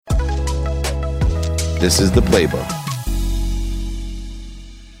This is the playbook.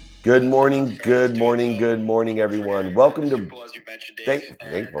 Good morning, everyone. Welcome to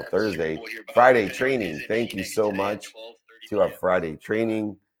Thankful Thursday, Friday training. Thank you so much to our Friday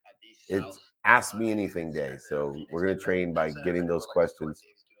training. It's Ask Me Anything Day. So we're going to train by getting those questions.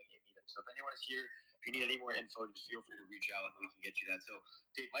 So if anyone's here, if you need any more info, just feel free to reach out and we can get you that. So,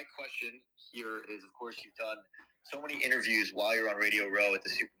 Dave, my question here is, of course, you've done so many interviews while you're on Radio Row at the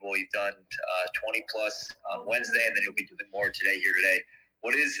Super Bowl. You've done 20 plus on Wednesday, and then you'll be doing more today.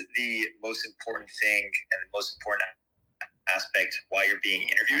 What is the most important thing and the most important aspect while you're being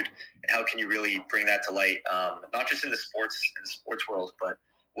interviewed, and how can you really bring that to light, not just in the sports world, but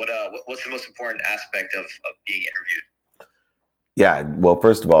what's the most important aspect of being interviewed? Yeah, well,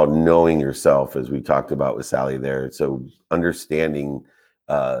 first of all, knowing yourself, as we talked about with Sally there. So understanding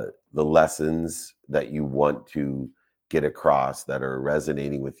the lessons that you want to get across that are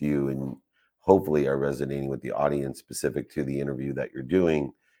resonating with you and hopefully are resonating with the audience specific to the interview that you're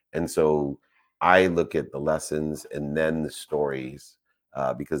doing. And so I look at the lessons and then the stories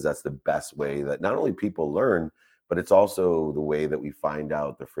because that's the best way that not only people learn, but it's also the way that we find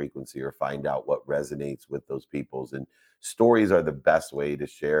out the frequency or find out what resonates with those people's. And stories are the best way to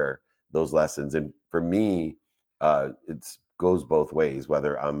share those lessons. And for me, it goes both ways,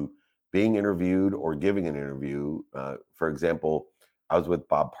 whether I'm being interviewed or giving an interview. For example, I was with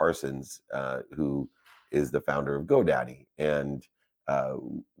Bob Parsons, who is the founder of GoDaddy. And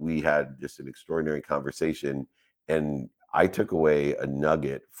we had just an extraordinary conversation. And I took away a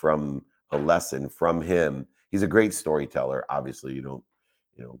nugget from a lesson from him. He's a great storyteller. Obviously, you don't,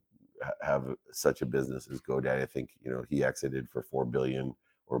 have such a business as GoDaddy. I think, he exited for $4 billion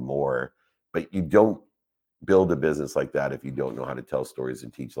or more, but you don't build a business like that if you don't know how to tell stories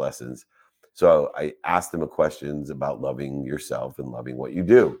and teach lessons. So I asked him questions about loving yourself and loving what you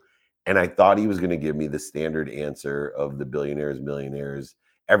do. And I thought he was going to give me the standard answer of the billionaires, millionaires,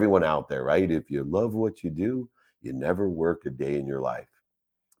 everyone out there, right? If you love what you do, you never work a day in your life.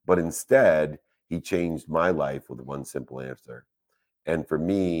 But instead, he changed my life with one simple answer. And for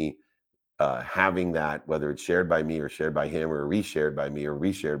me, having that, whether it's shared by me or shared by him or reshared by me or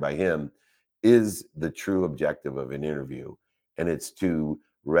reshared by him, is the true objective of an interview. And it's to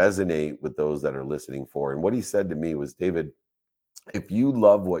resonate with those that are listening for. And what he said to me was, David, if you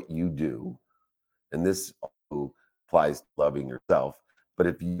love what you do, and this also applies to loving yourself, but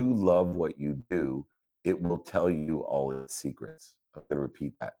if you love what you do, it will tell you all its secrets. I'm going to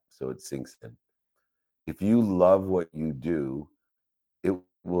repeat that so it sinks in. If you love what you do, it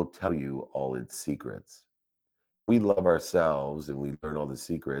will tell you all its secrets. We love ourselves and we learn all the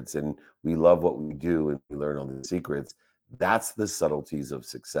secrets, and we love what we do and we learn all the secrets. That's the subtleties of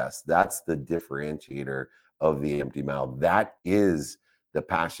success. That's the differentiator of the empty mile. That is the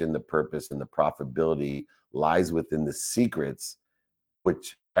passion, the purpose, and the profitability lies within the secrets,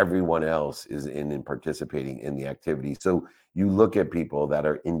 which everyone else is in and participating in the activity. So you look at people that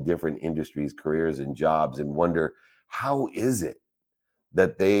are in different industries, careers, and jobs and wonder, how is it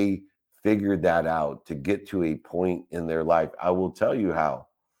that they figured that out to get to a point in their life? I will tell you how.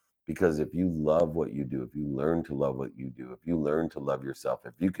 Because if you love what you do, if you learn to love what you do, if you learn to love yourself,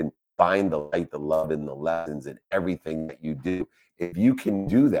 if you can find the light, the love, and the lessons in everything that you do, if you can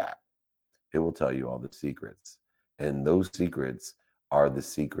do that, it will tell you all the secrets. And those secrets are the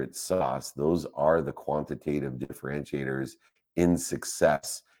secret sauce. Those are the quantitative differentiators in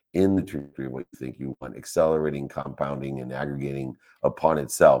success, in the trajectory of what you think you want, accelerating, compounding, and aggregating upon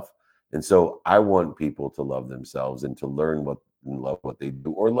itself. And so I want people to love themselves and to learn what and love what they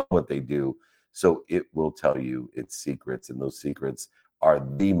do or love what they do. So it will tell you its secrets, and those secrets are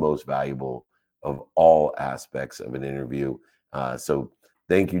the most valuable of all aspects of an interview. So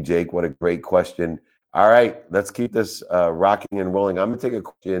thank you, Jake. What a great question. All right, let's keep this rocking and rolling. I'm going to take a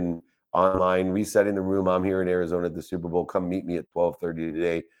question online, resetting the room. I'm here in Arizona at the Super Bowl. Come meet me at 12:30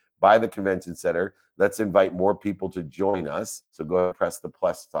 today by the convention center. Let's invite more people to join us. So go ahead and press the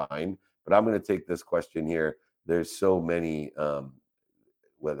plus sign. But I'm going to take this question here. There's so many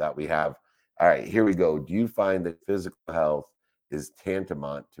that we have. All right, here we go. Do you find that physical health is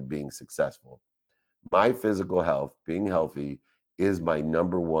tantamount to being successful? My physical health, being healthy, is my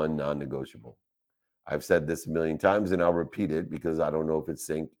number one non-negotiable. I've said this a million times and I'll repeat it because I don't know if it's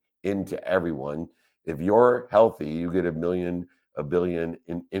synced into everyone. If you're healthy, you get a billion,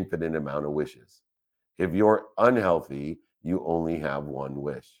 an infinite amount of wishes. If you're unhealthy, you only have one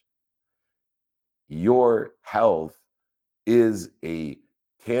wish. Your health is a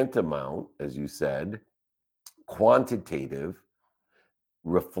tantamount, as you said, quantitative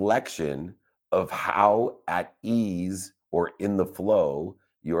reflection of how at ease or in the flow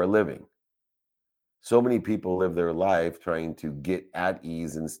you are living. So many people live their life trying to get at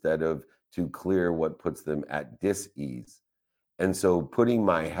ease instead of to clear what puts them at dis-ease. And so putting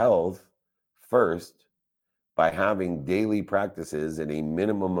my health first by having daily practices in a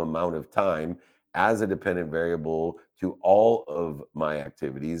minimum amount of time as a dependent variable to all of my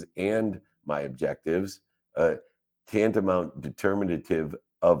activities and my objectives, uh, tantamount determinative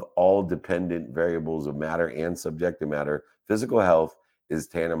of all dependent variables of matter and subjective matter. Physical health is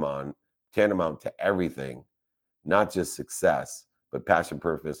tantamount to everything, not just success, but passion,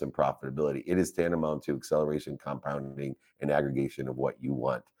 purpose, and profitability. It is tantamount to acceleration, compounding, and aggregation of what you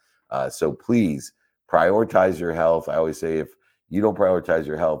want. So please prioritize your health. I always say if you don't prioritize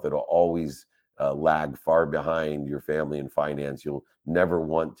your health, it'll always lag far behind your family and finance. You'll never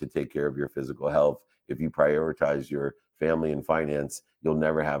want to take care of your physical health. If you prioritize your family and finance, you'll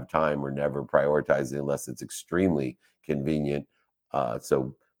never have time or never prioritize it unless it's extremely convenient.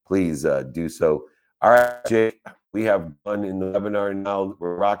 So please do so. All right, Jake, we have fun in the webinar now.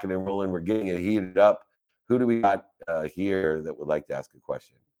 We're rocking and rolling. We're getting it heated up. Who do we got here that would like to ask a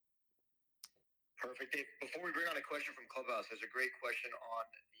question? Perfect. Dave, before we bring on a question from Clubhouse, there's a great question on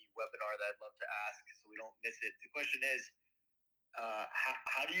the webinar that I'd love to ask so we don't miss it. The question is,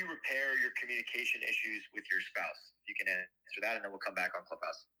 how do you repair your communication issues with your spouse? You can answer that, and then we'll come back on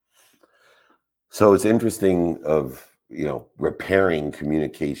Clubhouse. So it's interesting of, repairing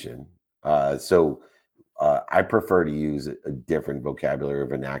communication. I prefer to use a different vocabulary or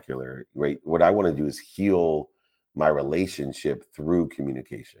vernacular, right? What I want to do is heal my relationship through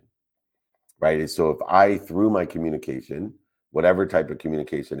communication, right? And so if I, through my communication, whatever type of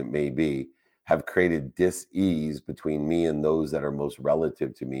communication it may be, have created dis-ease between me and those that are most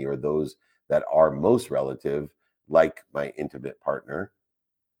relative to me or those that are most relative, like my intimate partner,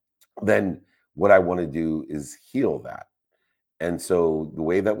 then what I want to do is heal that. And so the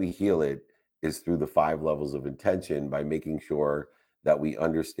way that we heal it is through the 5 levels of intention by making sure that we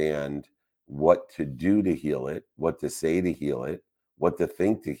understand what to do to heal it, what to say to heal it, what to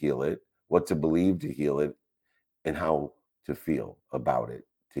think to heal it, what to believe to heal it, and how to feel about it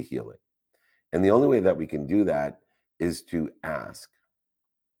to heal it. And the only way that we can do that is to ask,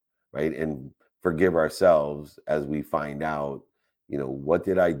 right? And forgive ourselves as we find out, what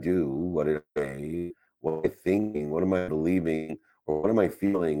did I do? What did I say? What am I thinking? What am I believing? Or what am I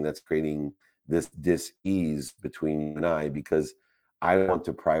feeling that's creating this dis-ease between you and I? Because I want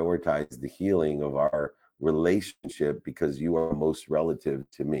to prioritize the healing of our relationship because you are most relative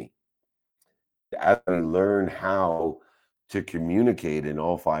to me. As we learn how to communicate in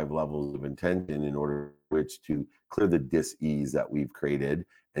all 5 levels of intention in order which to clear the dis-ease that we've created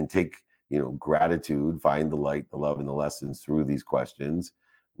and take gratitude, find the light, the love, and the lessons through these questions.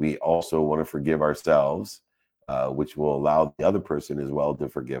 We also want to forgive ourselves, which will allow the other person as well to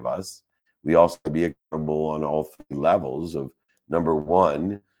forgive us. We also be accountable on all 3 levels of number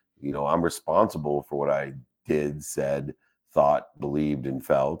 1, I'm responsible for what I did, said, thought, believed, and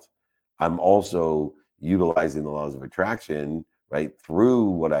felt. I'm also utilizing the laws of attraction, right? Through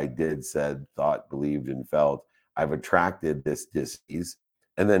what I did, said, thought, believed, and felt, I've attracted this dis-ease.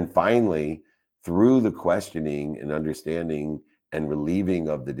 And then finally, through the questioning and understanding and relieving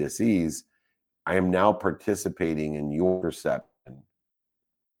of the dis-ease, I am now participating in your perception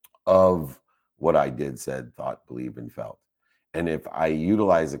of what I did, said, thought, believed, and felt. And if I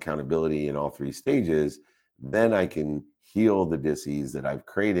utilize accountability in all 3 stages, then I can heal the dis-ease that I've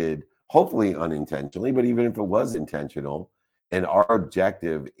created, hopefully unintentionally, but even if it was intentional. And our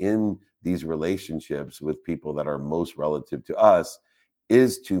objective in these relationships with people that are most relative to us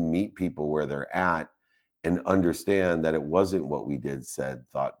is to meet people where they're at and understand that it wasn't what we did, said,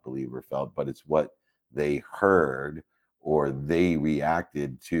 thought, believed, or felt, but it's what they heard or they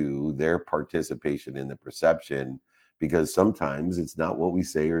reacted to, their participation in the perception. Because sometimes it's not what we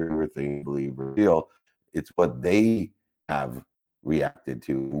say or think, believe, or feel, it's what they have reacted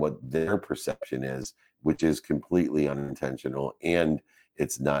to and what their perception is, which is completely unintentional, and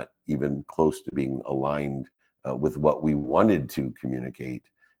it's not even close to being aligned with what we wanted to communicate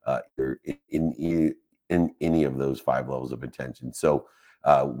in any of those 5 levels of intention. So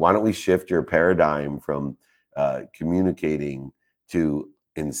why don't we shift your paradigm from communicating to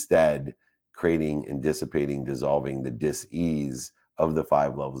instead creating and dissipating, dissolving the dis-ease of the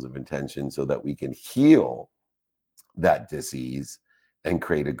 5 levels of intention so that we can heal that dis-ease and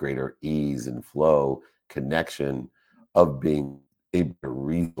create a greater ease and flow connection of being a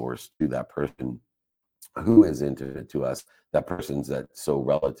resource to that person who is intimate to us, that person's that's so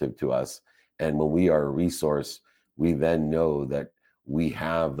relative to us. And when we are a resource, we then know that we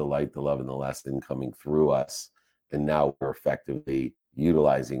have the light, the love, and the lesson coming through us. And now we're effectively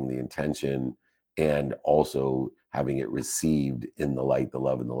utilizing the intention and also having it received in the light, the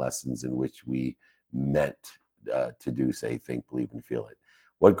love, and the lessons in which we meant to do, say, think, believe, and feel it.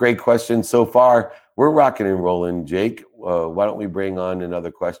 What great questions so far. We're rocking and rolling, Jake. Why don't we bring on another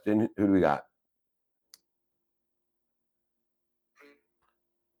question? Who do we got?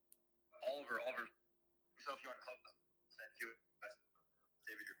 Oliver. So if you want to send you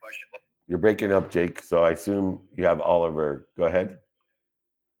David your question. You're breaking up, Jake, so I assume you have Oliver. Go ahead.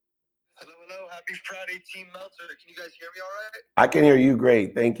 Hello. Happy Friday, Team Meltzer. Can you guys hear me all right? I can hear you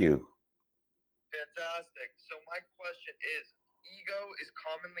great. Thank you. Fantastic. So my question is, ego is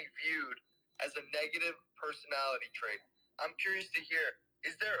commonly viewed as a negative personality trait. I'm curious to hear,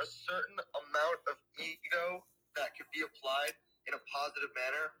 is there a certain amount of ego that could be applied in a positive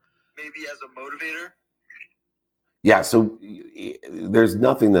manner, maybe as a motivator? Yeah, so there's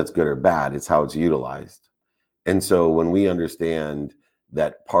nothing that's good or bad. It's how it's utilized. And so when we understand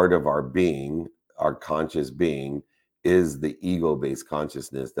that part of our being, our conscious being, is the ego-based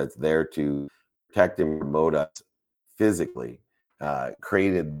consciousness that's there to protect and promote us physically,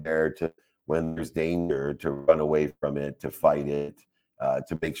 created there to, when there's danger, to run away from it, to fight it,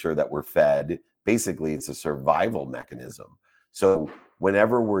 to make sure that we're fed. Basically, it's a survival mechanism. So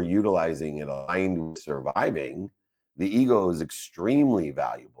whenever we're utilizing it aligned with surviving, the ego is extremely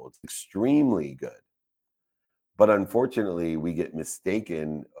valuable. It's extremely good. But unfortunately, we get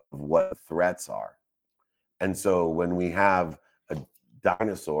mistaken of what threats are. And so when we have a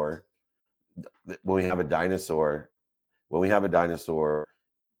dinosaur,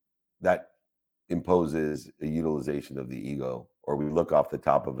 that imposes a utilization of the ego, or we look off the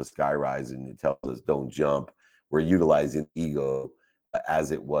top of a skyrise and it tells us don't jump, we're utilizing ego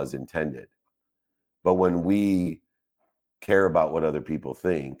as it was intended. But when we care about what other people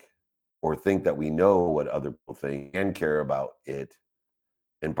think, or think that we know what other people think and care about it,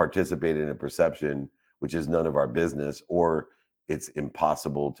 and participate in a perception which is none of our business, or it's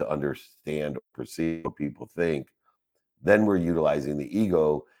impossible to understand or perceive what people think, then we're utilizing the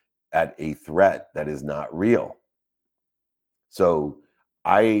ego at a threat that is not real. So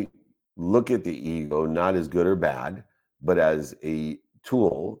I look at the ego not as good or bad, but as a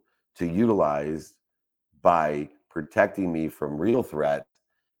tool to utilize by protecting me from real threat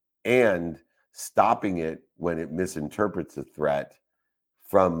and stopping it when it misinterprets a threat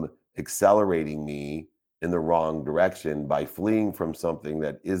from accelerating me in the wrong direction by fleeing from something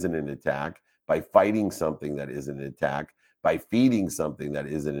that isn't an attack, by fighting something that isn't an attack, by feeding something that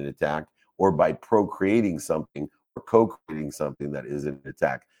isn't an attack, or by procreating something or co-creating something that isn't an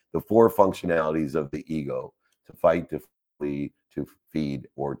attack. The four functionalities of the ego: to fight, to flee, to feed,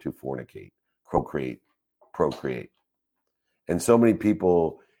 or to fornicate, procreate. And so many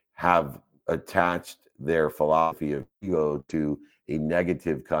people have attached their philosophy of ego to a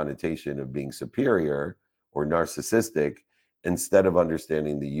negative connotation of being superior or narcissistic, instead of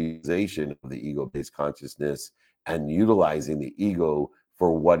understanding the utilization of the ego-based consciousness and utilizing the ego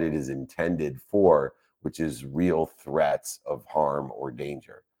for what it is intended for, which is real threats of harm or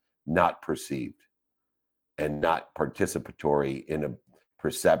danger, not perceived and not participatory in a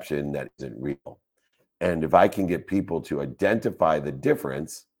perception that isn't real. And if I can get people to identify the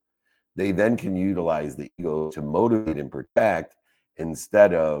difference, they then can utilize the ego to motivate and protect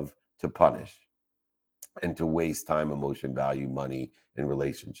instead of to punish and to waste time, emotion, value, money, and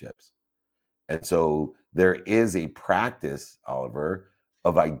relationships. And so there is a practice, Oliver,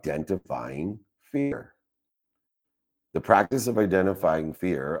 of identifying fear. The practice of identifying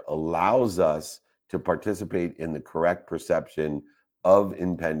fear allows us to participate in the correct perception of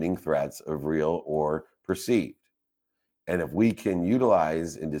impending threats of real or perceived. And if we can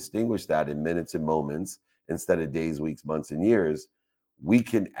utilize and distinguish that in minutes and moments instead of days, weeks, months, and years, we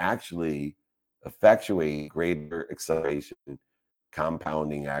can actually effectuate greater acceleration,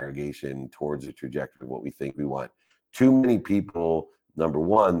 compounding aggregation towards a trajectory of what we think we want. Too many people, number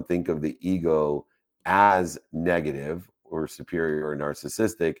one, think of the ego as negative or superior or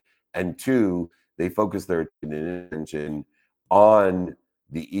narcissistic. And two, they focus their attention on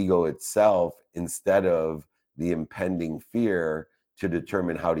the ego itself instead of the impending fear, to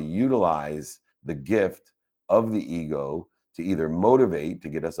determine how to utilize the gift of the ego to either motivate, to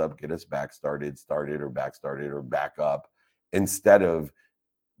get us up, get us back started, or back up, instead of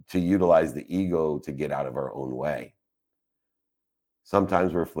to utilize the ego to get out of our own way.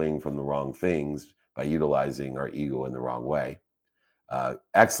 Sometimes we're fleeing from the wrong things by utilizing our ego in the wrong way.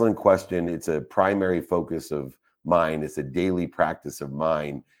 Excellent question. It's a primary focus of mine. It's a daily practice of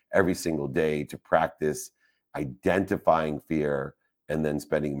mine every single day, to practice identifying fear and then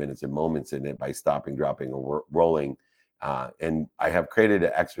spending minutes and moments in it by stopping, dropping, or rolling. And I have created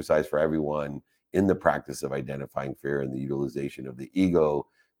an exercise for everyone in the practice of identifying fear and the utilization of the ego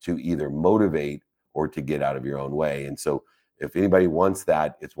to either motivate or to get out of your own way. And so if anybody wants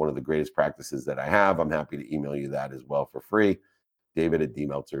that, it's one of the greatest practices that I have. I'm happy to email you that as well for free.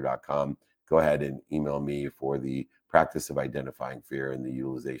 David@dmeltzer.com. Go ahead and email me for the practice of identifying fear and the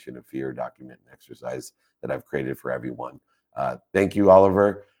utilization of fear document and exercise that I've created for everyone. Thank you,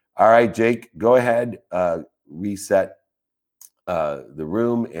 Oliver. All right, Jake, go ahead, reset the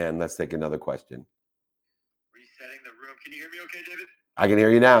room, and let's take another question. Resetting the room. Can you hear me okay, David? I can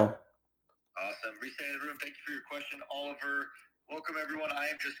hear you now. Awesome. Resetting the room. Thank you for your question, Oliver. Welcome, everyone. I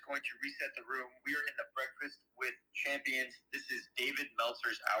am just going to reset the room. We are in the Breakfast with Champions. This is David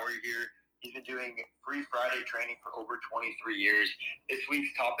Meltzer's hour here. He's been doing Free Friday training for over 23 years. This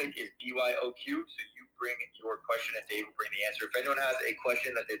week's topic is BYOQ. So you bring your question and Dave will bring the answer. If anyone has a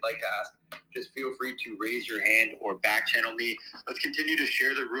question that they'd like to ask, just feel free to raise your hand or back channel me. Let's continue to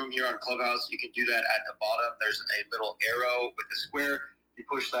share the room here on Clubhouse. You can do that at the bottom. There's a little arrow with a square. You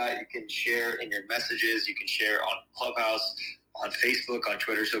push that, you can share in your messages, you can share on Clubhouse, on Facebook, on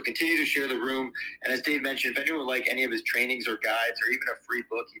Twitter. So continue to share the room. And as Dave mentioned, if anyone would like any of his trainings or guides or even a free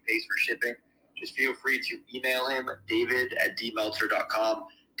book he pays for shipping, just feel free to email him, david@dmeltzer.com,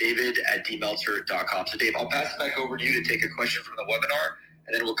 david@dmeltzer.com. So Dave, I'll pass it back over to you to take a question from the webinar,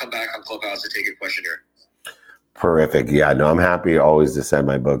 and then we'll come back on Clubhouse to take a question here. Perfect. Yeah, no, I'm happy always to send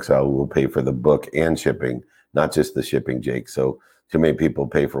my books. I will pay for the book and shipping, not just the shipping, Jake. So too many people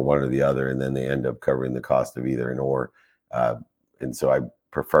pay for one or the other, and then they end up covering the cost of either and or. And so I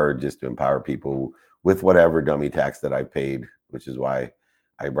prefer just to empower people with whatever dummy tax that I paid, which is why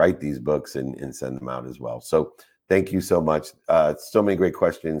I write these books and send them out as well. So thank you so much. So many great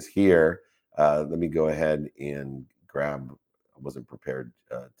questions here. Let me go ahead and grab, I wasn't prepared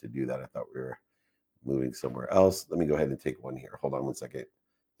to do that. I thought we were moving somewhere else. Let me go ahead and take one here. Hold on one second.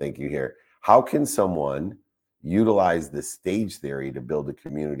 Thank you here. How can someone utilize the stage theory to build a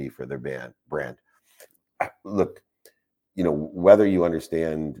community for their brand? Look, you know, whether you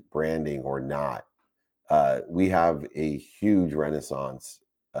understand branding or not, we have a huge renaissance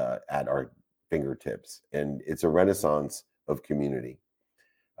at our fingertips, and it's a renaissance of community.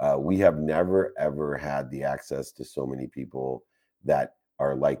 We have never, ever had the access to so many people that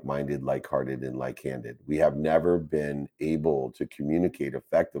are like-minded, like-hearted, and like-handed. We have never been able to communicate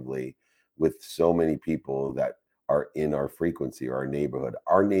effectively with so many people that are in our frequency or our neighborhood.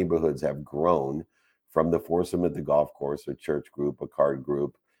 Our neighborhoods have grown from the foursome at the golf course, a church group, a card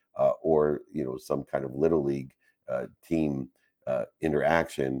group, or some kind of little league team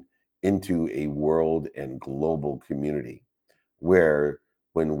interaction into a world and global community where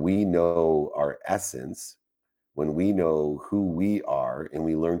when we know our essence, when we know who we are and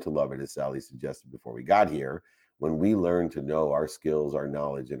we learn to love it, as Sally suggested before we got here, when we learn to know our skills, our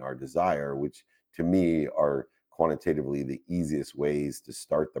knowledge, and our desire, which to me are quantitatively the easiest ways to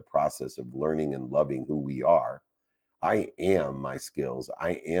start the process of learning and loving who we are. I am my skills.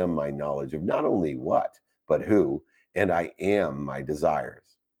 I am my knowledge of not only what, but who, and I am my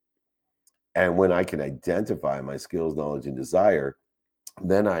desires. And when I can identify my skills, knowledge, and desire,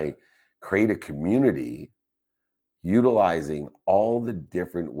 then I create a community utilizing all the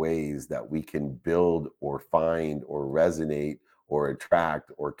different ways that we can build or find or resonate or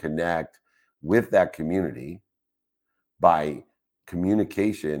attract or connect with that community by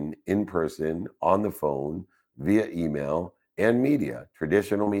communication in person, on the phone, via email, and media,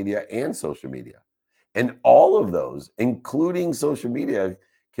 traditional media and social media. And all of those, including social media,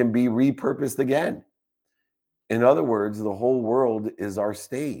 can be repurposed again. In other words, the whole world is our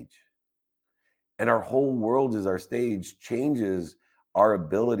stage. And our whole world is our stage changes our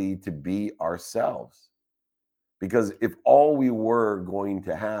ability to be ourselves. Because if all we were going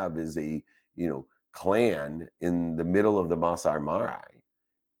to have is a, clan in the middle of the Masai Mara,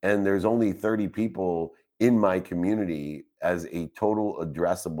 and there's only 30 people in my community as a total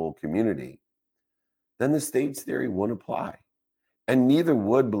addressable community, then the stage theory wouldn't apply. And neither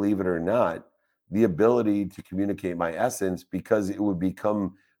would, believe it or not, the ability to communicate my essence, because it would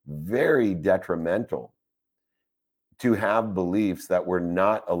become very detrimental to have beliefs that were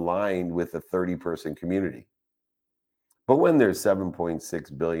not aligned with a 30-person community. But when there's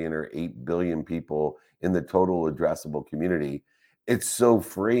 7.6 billion or 8 billion people in the total addressable community, it's so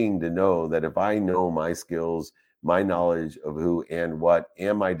freeing to know that if I know my skills, my knowledge of who and what,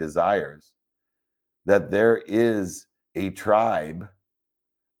 and my desires, that there is a tribe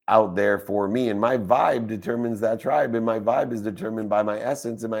out there for me, and my vibe determines that tribe, and my vibe is determined by my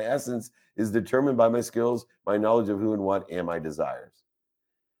essence, and my essence is determined by my skills, my knowledge of who and what, and my desires.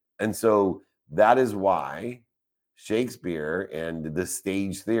 And so that is why Shakespeare and the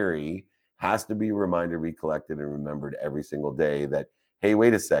stage theory has to be reminded, recollected, and remembered every single day that, hey,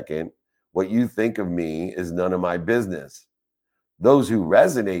 wait a second, what you think of me is none of my business. Those who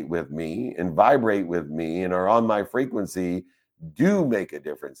resonate with me and vibrate with me and are on my frequency do make a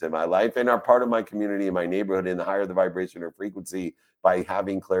difference in my life and are part of my community and my neighborhood. And the higher the vibration or frequency, by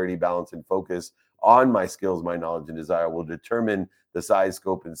having clarity, balance, and focus on my skills, my knowledge, and desire, will determine the size,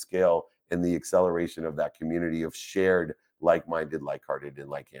 scope, and scale and the acceleration of that community of shared, like-minded, like-hearted, and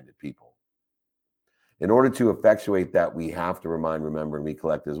like-handed people. In order to effectuate that, we have to remind, remember, and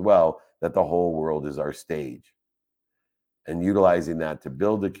recollect as well that the whole world is our stage. And utilizing that to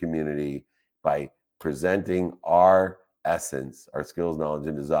build a community by presenting our essence, our skills, knowledge,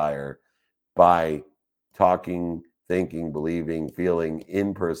 and desire by talking, thinking, believing, feeling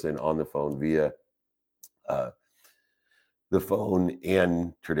in person, on the phone, via the phone,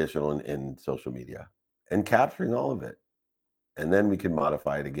 and traditional and social media, and capturing all of it. And then we can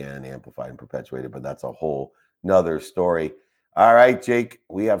modify it again, amplify and perpetuate it, but that's a whole nother story. All right, Jake,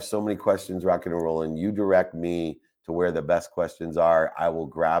 we have so many questions rocking and rolling. You direct me to where the best questions are. I will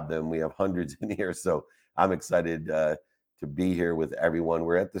grab them. We have hundreds in here, so I'm excited to be here with everyone.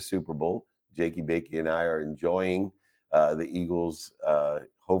 We're at the Super Bowl. Jakey Bakey and I are enjoying the Eagles'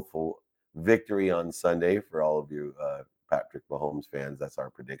 hopeful victory on Sunday. For all of you Patrick Mahomes fans, that's our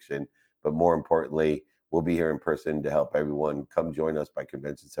prediction. But more importantly, we'll be here in person to help everyone. Come join us by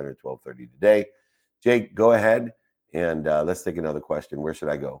Convention Center 12:30 today. Jake, go ahead and let's take another question. Where should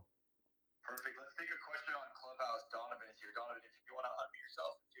I go? Perfect. Let's take a question on Clubhouse. Donovan is here. Donovan, if you want to unmute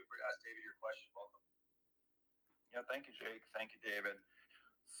yourself and feel free to ask David your question. Welcome. Yeah, thank you, Jake. Thank you, David.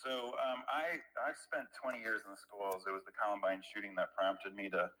 So I spent 20 years in the schools. It was the Columbine shooting that prompted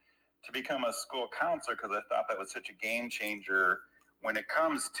me to become a school counselor, because I thought that was such a game changer when it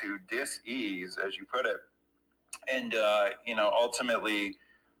comes to dis-ease, as you put it. And, ultimately,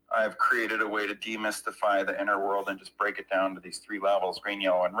 I've created a way to demystify the inner world and just break it down to these 3 levels, green,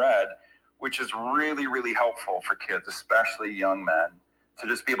 yellow, and red, which is really, really helpful for kids, especially young men, to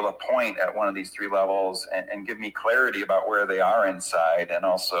just be able to point at one of these 3 levels and give me clarity about where they are inside, and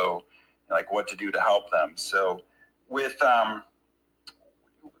also like what to do to help them. So with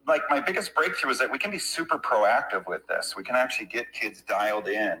like my biggest breakthrough is that we can be super proactive with this. We can actually get kids dialed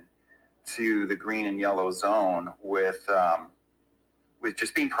in to the green and yellow zone with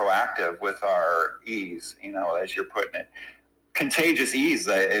just being proactive with our ease, as you're putting it. Contagious ease,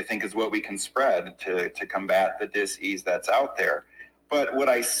 I think, is what we can spread to combat the dis-ease that's out there. But what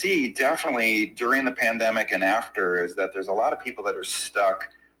I see definitely during the pandemic and after is that there's a lot of people that are stuck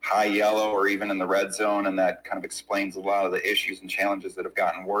high yellow or even in the red zone, and that kind of explains a lot of the issues and challenges that have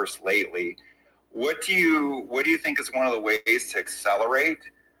gotten worse lately. What do you think is one of the ways to accelerate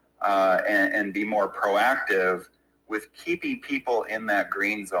and be more proactive with keeping people in that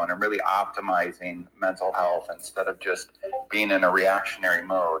green zone and really optimizing mental health instead of just being in a reactionary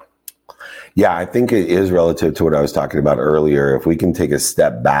mode? Yeah, I think it is relative to what I was talking about earlier. If we can take a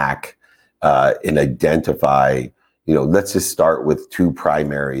step back and identify, let's just start with 2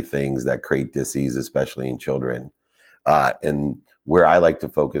 primary things that create disease, especially in children. And where I like to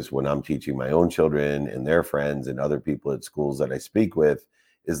focus when I'm teaching my own children and their friends and other people at schools that I speak with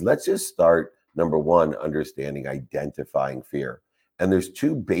is, let's just start, number 1, understanding, identifying fear. And there's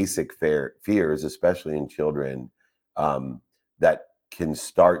 2 basic fears, especially in children, that can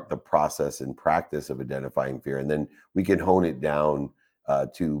start the process and practice of identifying fear. And then we can hone it down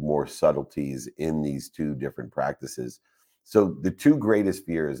to more subtleties in these 2 different practices. So the 2 greatest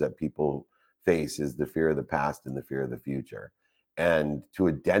fears that people face is the fear of the past and the fear of the future. And to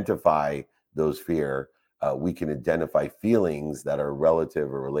identify those fear, we can identify feelings that are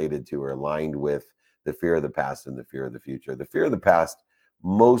relative or related to or aligned with the fear of the past and the fear of the future. The fear of the past,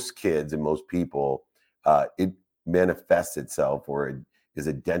 most kids and most people, it manifests itself or is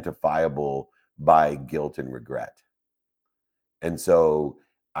identifiable by guilt and regret. And so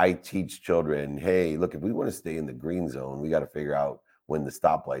I teach children, hey, look, if we want to stay in the green zone, we got to figure out when the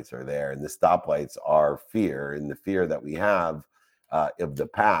stoplights are there. And the stoplights are fear. And the fear that we have of the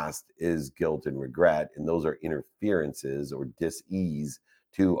past is guilt and regret. And those are interferences or dis-ease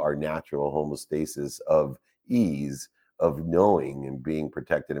to our natural homeostasis of ease, of knowing and being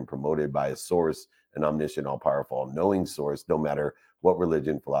protected and promoted by a source, an omniscient, all-powerful, knowing source, no matter what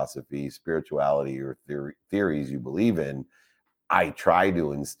religion, philosophy, spirituality, or theories you believe in. I try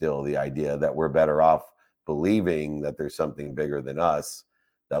to instill the idea that we're better off believing that there's something bigger than us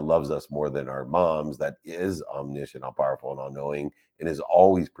that loves us more than our moms, that is omniscient, all powerful, and all knowing, and is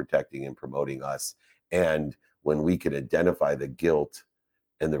always protecting and promoting us. And when we can identify the guilt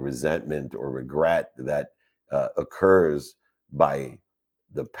and the resentment or regret that occurs by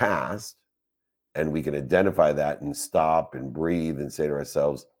the past, And we can identify that and stop and breathe and say to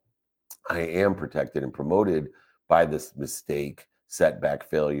ourselves, I am protected and promoted by this mistake, setback,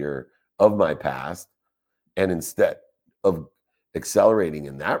 failure of my past. And instead of accelerating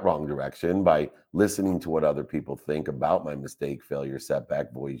in that wrong direction by listening to what other people think about my mistake, failure,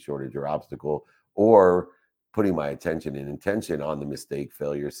 setback, void, shortage, or obstacle, or putting my attention and intention on the mistake,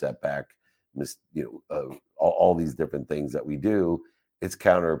 failure, setback, all these different things that we do, it's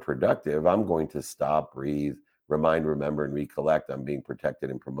counterproductive. I'm going to stop, breathe, remind, remember, and recollect. I'm being protected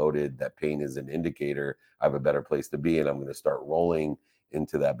and promoted. That pain is an indicator I have a better place to be, and I'm going to start rolling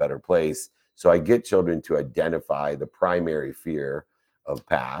into that better place. So I get children to identify the primary fear of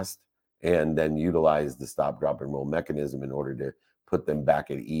past and then utilize the stop, drop, and roll mechanism in order to put them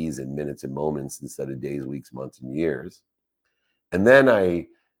back at ease in minutes and moments instead of days, weeks, months, and years. And then I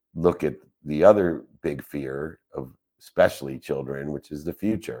look at the other big fear of especially children, which is the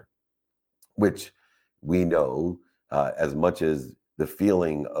future, which we know as much as the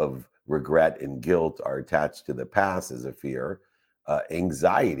feeling of regret and guilt are attached to the past as a fear,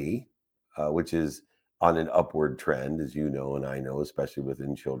 anxiety, which is on an upward trend, as you know and I know, especially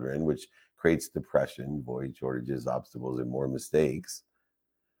within children, which creates depression, void, shortages, obstacles, and more mistakes.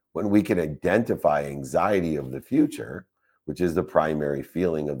 When we can identify anxiety of the future, which is the primary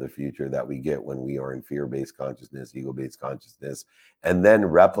feeling of the future that we get when we are in fear-based consciousness, ego-based consciousness, and then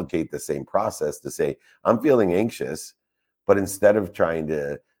replicate the same process to say, I'm feeling anxious, but instead of trying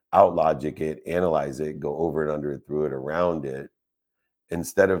to out-logic it, analyze it, go over it, under it, through it, around it,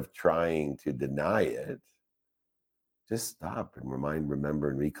 instead of trying to deny it, just stop and remind, remember,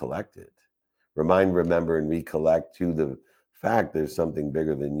 and recollect it. Remind, remember, and recollect to the fact there's something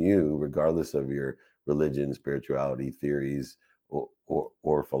bigger than you, regardless of your religion, spirituality, theories,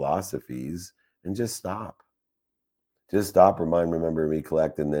 or philosophies, and just stop. Just stop, remind, remember, and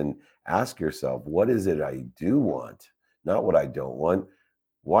recollect, and then ask yourself, what is it I do want? Not what I don't want.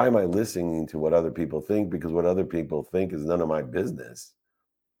 Why am I listening to what other people think? Because what other people think is none of my business.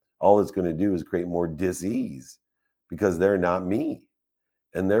 All it's going to do is create more dis-ease because they're not me.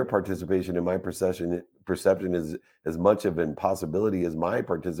 And their participation in my perception is as much of an possibility as my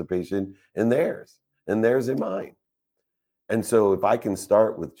participation in theirs, and theirs in mine. And so if I can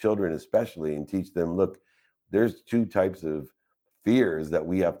start with children especially and teach them, look, there's two types of fears that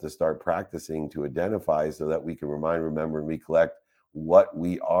we have to start practicing to identify so that we can remind, remember, and recollect what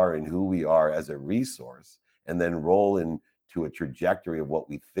we are and who we are as a resource, and then roll into a trajectory of what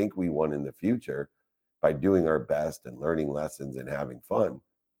we think we want in the future by doing our best and learning lessons and having fun.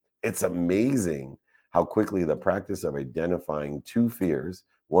 It's amazing how quickly the practice of identifying two fears,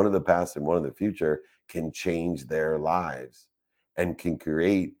 one of the past and one of the future, can change their lives and can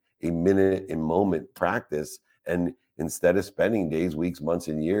create a minute and moment practice. And instead of spending days, weeks, months,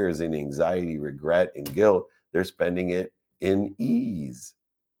 and years in anxiety, regret, and guilt, they're spending it in ease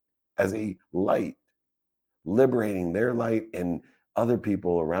as a light, liberating their light and other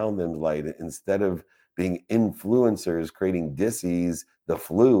people around them's light. Instead of being influencers, creating dis-ease, the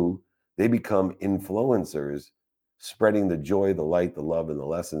flu, they become influencers, spreading the joy, the light, the love, and the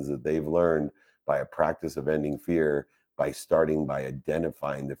lessons that they've learned by a practice of ending fear, by starting by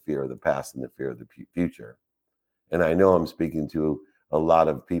identifying the fear of the past and the fear of the future. And I know I'm speaking to a lot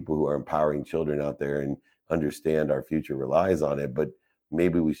of people who are empowering children out there and understand our future relies on it, but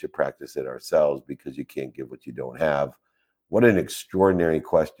maybe we should practice it ourselves because you can't give what you don't have. What an extraordinary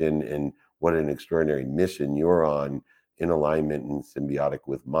question, and what an extraordinary mission you're on, in alignment and symbiotic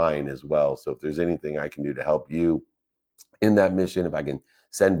with mine as well. So if there's anything I can do to help you in that mission, if I can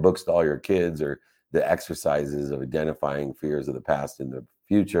send books to all your kids or the exercises of identifying fears of the past and the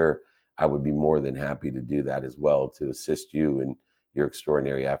future, I would be more than happy to do that as well to assist you in your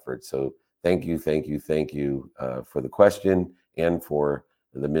extraordinary efforts. So thank you for the question and for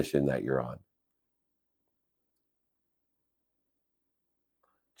the mission that you're on.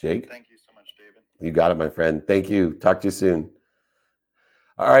 Jake? Thank you so much, David. You got it, my friend. Thank you. Talk to you soon.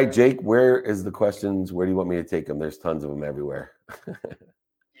 All right, Jake, where is the questions? Where do you want me to take them? There's tons of them everywhere. You got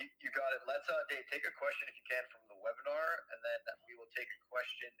it. Let's Dave, take a question if you can from the webinar, and then we will take a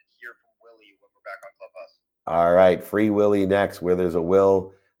question here from Willie when we're back on Clubhouse. All right, Free Willie next. Where there's a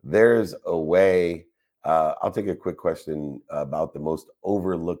will, there's a way. I'll take a quick question about the most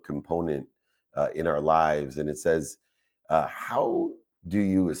overlooked component in our lives. And it says, how do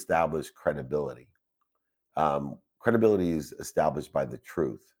you establish credibility? Credibility is established by the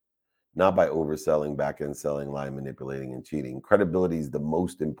truth, not by overselling, back-end selling, lying, manipulating, and cheating. Credibility is the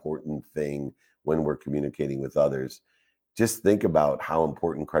most important thing when we're communicating with others. Just think about how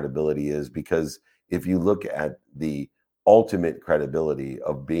important credibility is, because if you look at the ultimate credibility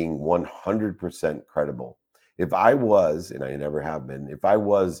of being 100% credible. If I was, and I never have been, if I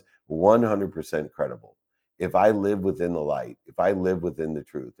was 100% credible, if I lived within the light, if I lived within the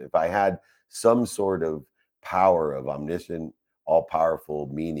truth, if I had some sort of power of omniscient, all powerful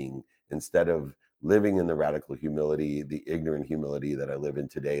meaning, instead of living in the radical humility, the ignorant humility that I live in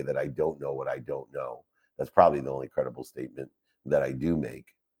today, that I don't know what I don't know. That's probably the only credible statement that I do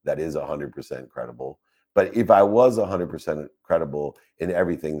make that is 100% credible. But if I was 100% credible in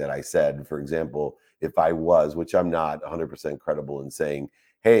everything that I said, for example, if I was, which I'm not, 100% credible in saying,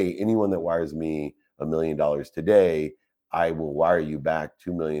 hey, anyone that wires me $1 million today, I will wire you back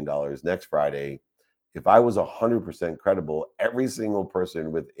 $2 million next Friday. If I was 100% credible, every single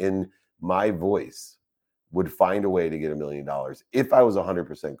person within my voice would find a way to get $1 million if I was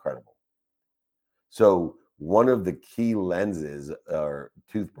 100% credible. So one of the key lenses or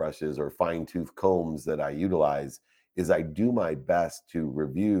toothbrushes or fine tooth combs that I utilize is I do my best to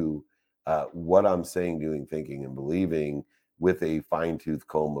review what I'm saying, doing, thinking, and believing with a fine tooth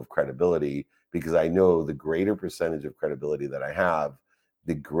comb of credibility, because I know the greater percentage of credibility that I have,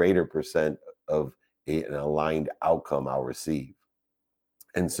 the greater percent of an aligned outcome I'll receive.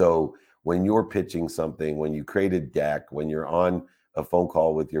 And so when you're pitching something, when you create a deck, when you're on a phone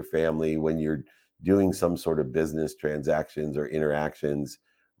call with your family, when you're doing some sort of business transactions or interactions,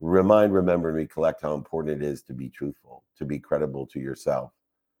 remember, and recollect how important it is to be truthful, to be credible to yourself,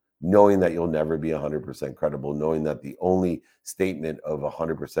 knowing that you'll never be 100% credible, knowing that the only statement of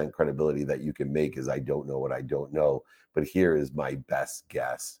 100% credibility that you can make is, I don't know what I don't know, but here is my best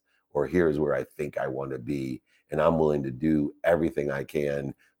guess, or here's where I think I want to be, and I'm willing to do everything I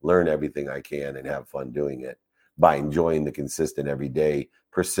can, learn everything I can, and have fun doing it by enjoying the consistent, everyday,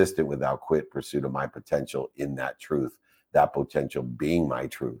 persistent, without quit pursuit of my potential in that truth, that potential being my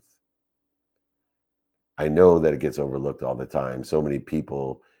truth. I know that it gets overlooked all the time. So many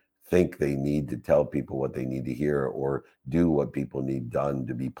people think they need to tell people what they need to hear or do what people need done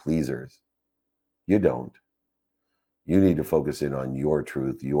to be pleasers. You don't. You need to focus in on your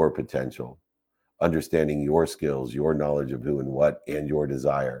truth, your potential, understanding your skills, your knowledge of who and what, and your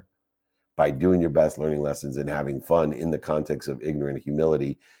desire. By doing your best, learning lessons, and having fun in the context of ignorant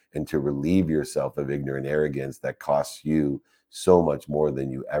humility, and to relieve yourself of ignorant arrogance that costs you so much more than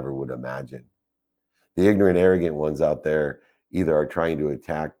you ever would imagine. The ignorant, arrogant ones out there either are trying to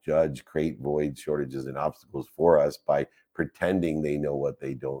attack, judge, create voids, shortages, and obstacles for us by pretending they know what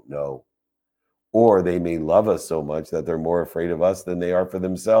they don't know. Or they may love us so much that they're more afraid of us than they are for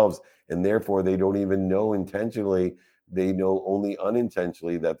themselves. And therefore, they don't even know intentionally. They know only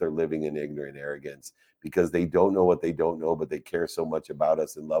unintentionally that they're living in ignorant arrogance, because they don't know what they don't know, but they care so much about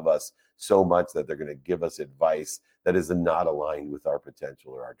us and love us so much that they're going to give us advice that is not aligned with our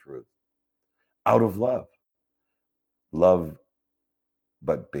potential or our truth. Out of love. Love,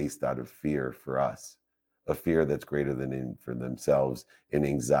 but based out of fear for us. A fear that's greater than in for themselves, an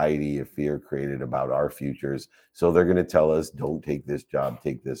anxiety, a fear created about our futures. So they're going to tell us, don't take this job,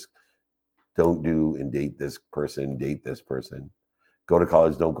 take this, don't do and date this person, go to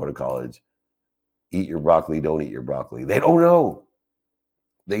college, don't go to college, eat your broccoli, don't eat your broccoli. They don't know.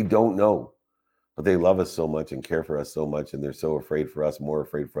 They don't know. But they love us so much and care for us so much, and they're so afraid for us, more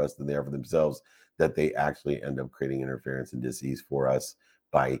afraid for us than they are for themselves, that they actually end up creating interference and disease for us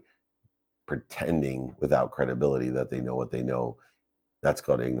by pretending without credibility that they know what they know. That's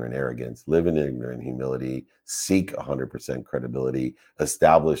called ignorant arrogance. Live in ignorant humility, seek 100% credibility,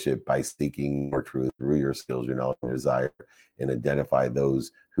 establish it by seeking more truth through your skills, your knowledge, your desire, and identify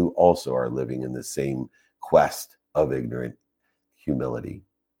those who also are living in the same quest of ignorant humility.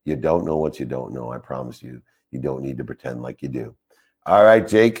 You don't know what you don't know. I promise you. You don't need to pretend like you do. All right,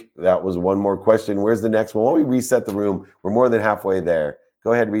 Jake, that was one more question. Where's the next one? Why don't we reset the room? We're more than halfway there.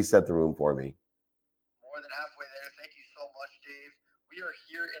 Go ahead and reset the room for me. More than halfway there. Thank you so much, Dave. We are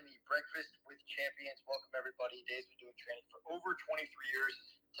here in the Breakfast with Champions. Welcome, everybody. Dave's been doing training for over 23 years.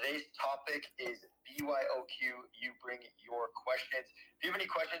 Today's topic is BYOQ. You bring your questions. If you have any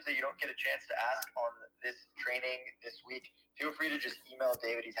questions that you don't get a chance to ask on this training this week, feel free to just email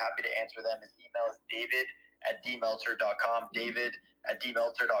David. He's happy to answer them. His email is david@dmeltzer.com,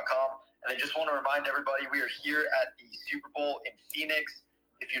 david@dmeltzer.com. And I just want to remind everybody, we are here at the Super Bowl in Phoenix.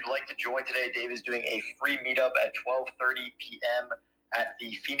 If you'd like to join today, Dave is doing a free meetup at 12:30 p.m. at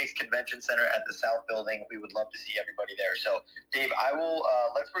the Phoenix Convention Center at the South Building. We would love to see everybody there. So, Dave, I will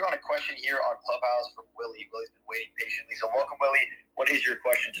let's bring on a question here on Clubhouse from Willie. Willie's been waiting patiently. So, welcome, Willie. What is your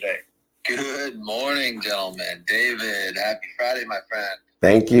question today? Good morning, gentlemen. David, happy Friday, my friend.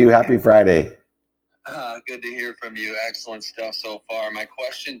 Thank you. Happy Friday. Good to hear from you. Excellent stuff so far. My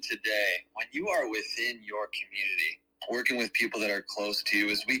question today, when you are within your community, working with people that are close to you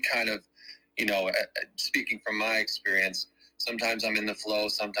is we kind of, speaking from my experience, sometimes I'm in the flow,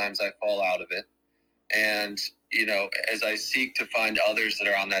 sometimes I fall out of it. And, as I seek to find others that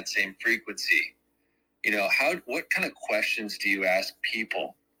are on that same frequency, what kind of questions do you ask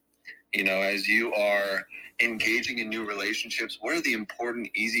people, as you are engaging in new relationships? What are the important,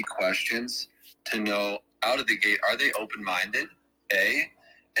 easy questions to know out of the gate? Are they open-minded? A,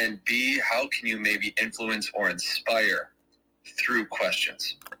 and B, how can you maybe influence or inspire through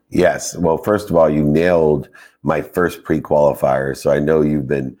questions? Yes. Well, first of all, you nailed my first pre-qualifier. So I know you've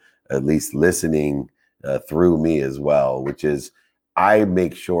been at least listening through me as well, which is I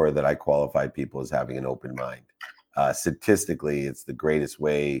make sure that I qualify people as having an open mind. Statistically, it's the greatest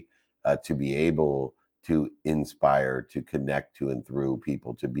way to be able to inspire, to connect to and through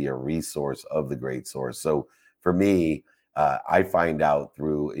people, to be a resource of the great source. So for me, I find out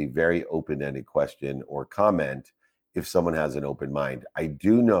through a very open-ended question or comment if someone has an open mind. I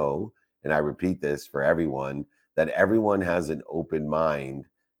do know, and I repeat this for everyone, that everyone has an open mind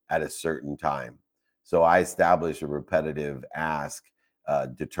at a certain time. So I establish a repetitive ask,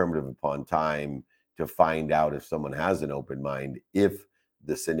 determinative upon time, to find out if someone has an open mind, if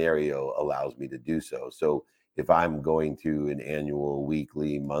the scenario allows me to do so. So if I'm going to an annual,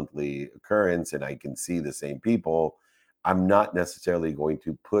 weekly, monthly occurrence and I can see the same people, I'm not necessarily going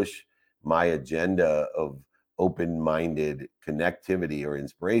to push my agenda of open-minded connectivity or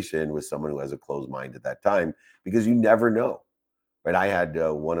inspiration with someone who has a closed mind at that time, because you never know, right? I had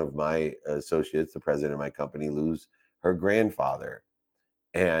one of my associates, the president of my company, lose her grandfather,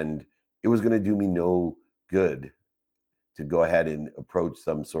 and it was going to do me no good to go ahead and approach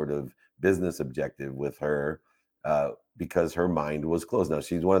some sort of business objective with her because her mind was closed. Now,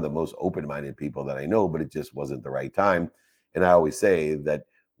 she's one of the most open-minded people that I know, but it just wasn't the right time. And I always say that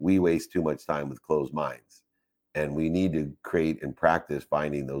we waste too much time with closed minds. And we need to create and practice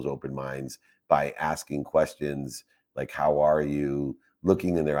finding those open minds by asking questions like, how are you?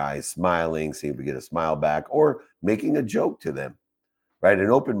 Looking in their eyes, smiling, seeing if we get a smile back, or making a joke to them, right? An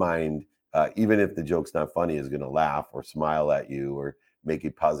open mind, even if the joke's not funny, is going to laugh or smile at you or make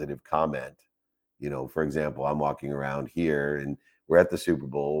a positive comment. For example, I'm walking around here and we're at the Super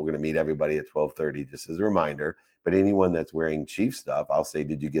Bowl. We're going to meet everybody at 12:30, just as a reminder. But anyone that's wearing Chief stuff, I'll say,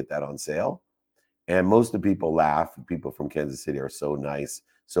 did you get that on sale? And most of the people laugh. People from Kansas City are so nice,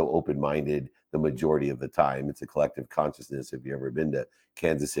 so open-minded the majority of the time. It's a collective consciousness. If you've ever been to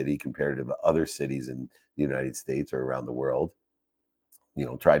Kansas City compared to other cities in the United States or around the world,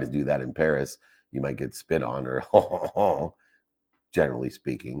 try to do that in Paris, you might get spit on or generally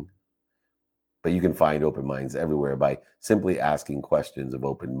speaking. But you can find open minds everywhere by simply asking questions of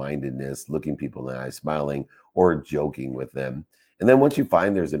open-mindedness, looking people in the eyes, smiling, or joking with them. And then once you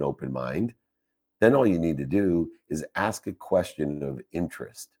find there's an open mind, then all you need to do is ask a question of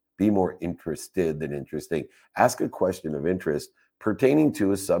interest. Be more interested than interesting. Ask a question of interest pertaining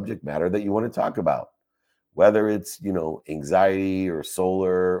to a subject matter that you want to talk about. Whether it's, anxiety or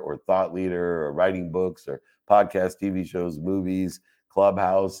solar or thought leader or writing books or podcasts, TV shows, movies,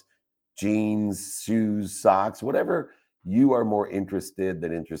 Clubhouse, jeans, shoes, socks, whatever you are more interested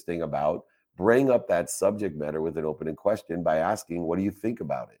than interesting about, bring up that subject matter with an open question by asking, what do you think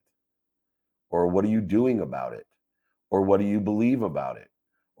about it? Or what are you doing about it? Or what do you believe about it?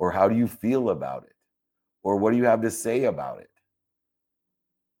 Or how do you feel about it? Or what do you have to say about it?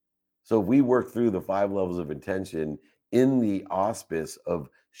 So if we work through the 5 levels of intention in the auspice of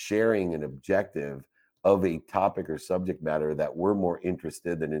sharing an objective of a topic or subject matter that we're more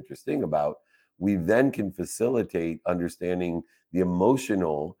interested than interesting about, we then can facilitate understanding the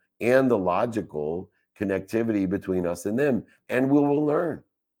emotional and the logical connectivity between us and them. And we will learn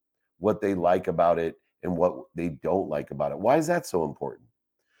what they like about it and what they don't like about it. Why is that so important?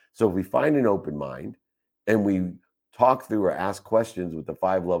 So if we find an open mind and we talk through or ask questions with the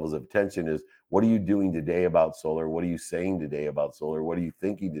 5 levels of attention, is what are you doing today about solar? What are you saying today about solar? What are you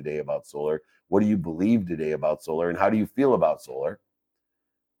thinking today about solar? What do you believe today about solar? And how do you feel about solar?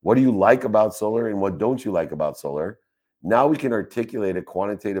 What do you like about solar and what don't you like about solar? Now we can articulate a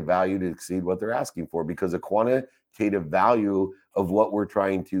quantitative value to exceed what they're asking for, because a quantitative value of what we're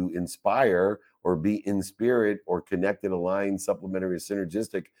trying to inspire or be in spirit or connected, aligned, supplementary,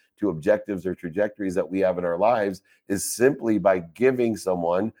 synergistic to objectives or trajectories that we have in our lives is simply by giving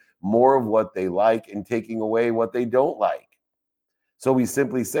someone more of what they like and taking away what they don't like. So we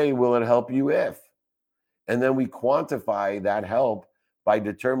simply say, will it help you if? And then we quantify that help by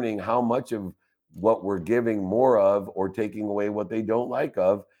determining how much of what we're giving more of or taking away what they don't like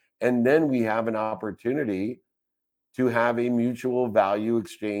of. And then we have an opportunity to have a mutual value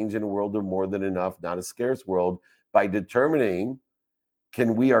exchange in a world of more than enough, not a scarce world, by determining,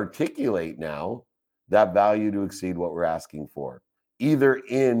 can we articulate now that value to exceed what we're asking for, either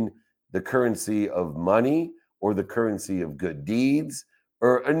in the currency of money or the currency of good deeds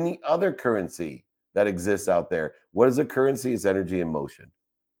or any other currency that exists out there. What is a currency? It's energy and motion.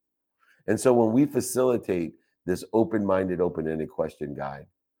 And so when we facilitate this open-minded, open-ended question guide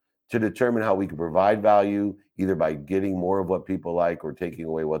to determine how we can provide value, either by getting more of what people like or taking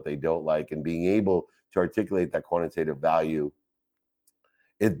away what they don't like, and being able to articulate that quantitative value,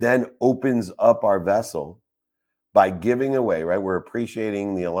 it then opens up our vessel by giving away, right? We're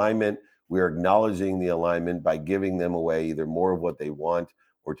appreciating the alignment. We're acknowledging the alignment by giving them away either more of what they want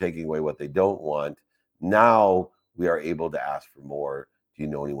or taking away what they don't want. Now we are able to ask for more. Do you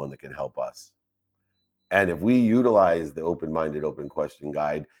know anyone that can help us? And if we utilize the open-minded, open question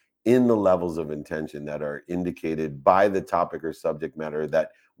guide in the levels of intention that are indicated by the topic or subject matter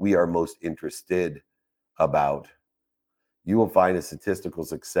that we are most interested about, you will find a statistical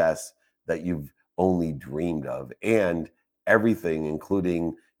success that you've only dreamed of. And everything,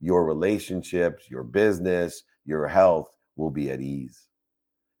 including your relationships, your business, your health, will be at ease.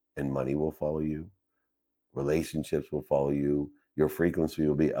 And money will follow you. Relationships will follow you. Your frequency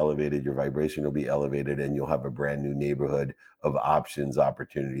will be elevated. Your vibration will be elevated. And you'll have a brand new neighborhood of options,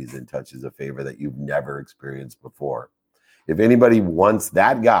 opportunities, and touches of favor that you've never experienced before. If anybody wants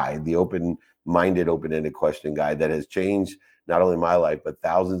that guide, the open-minded, open-ended question guide that has changed not only my life, but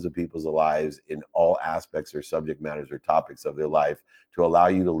thousands of people's lives in all aspects or subject matters or topics of their life, to allow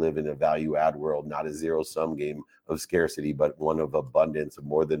you to live in a value-add world, not a zero-sum game of scarcity, but one of abundance, of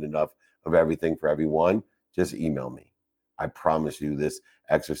more than enough of everything for everyone, just email me. I promise you this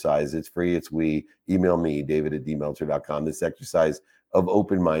exercise, it's free, it's we. Email me, david@dmeltzer.com. This exercise of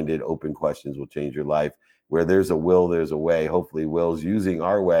open-minded, open questions will change your life. Where there's a will, there's a way. Hopefully Will's using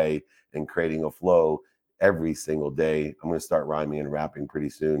our way and creating a flow every single day. I'm going to start rhyming and rapping pretty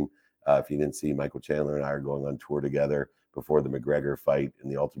soon. If you didn't see, Michael Chandler and I are going on tour together before the McGregor fight and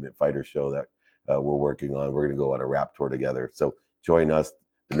the Ultimate Fighter show that we're working on. We're going to go on a rap tour together. So join us.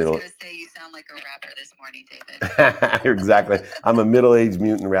 I was going to say, you sound like a rapper this morning, David. Exactly. I'm a middle-aged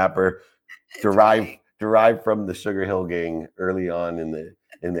mutant rapper, derived from the Sugar Hill Gang early on in the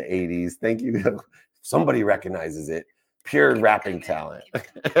 80s. Thank you. Somebody recognizes it. Pure rapping talent.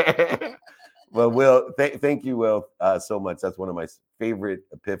 Well, Will, thank you, Will, so much. That's one of my favorite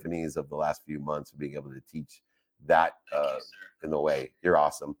epiphanies of the last few months, being able to teach that in the way. You're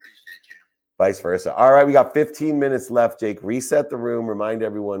awesome. Vice versa. All right, we got 15 minutes left, Jake. Reset the room. Remind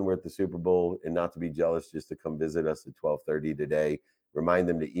everyone we're at the Super Bowl, and not to be jealous, just to come visit us at 12:30 today. Remind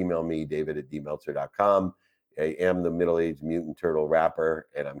them to email me, david@dmeltzer.com. I am the middle-aged mutant turtle rapper,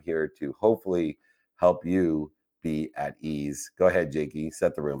 and I'm here to hopefully help you be at ease. Go ahead, Jakey.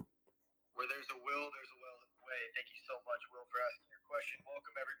 Set the room. Where there's a will, there's a way. Thank you so much, Will, for asking your question.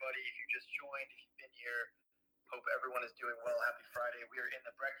 Welcome, everybody. If you just joined, if you've been here, hope everyone is doing well. Happy Friday. We are in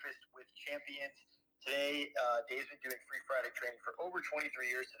the Breakfast with Champions. Today, Dave's been doing free Friday training for over 23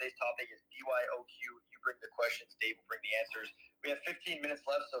 years. Today's topic is BYOQ. You bring the questions, Dave will bring the answers. We have 15 minutes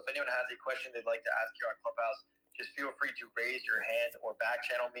left, so if anyone has a question they'd like to ask here on Clubhouse, just feel free to raise your hand or back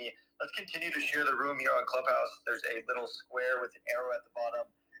channel me. Let's continue to share the room here on Clubhouse. There's a little square with an arrow at the bottom.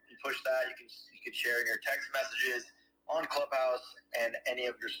 If you push that, you can share in your text messages on Clubhouse and any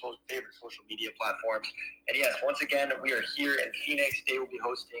of your favorite social media platforms. And yes, once again, we are here in Phoenix. Dave will be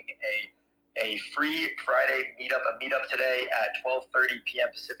hosting a free Friday meetup today at 12:30 p.m.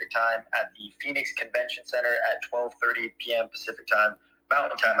 Pacific time at the Phoenix Convention Center at 12:30 p.m. Pacific time.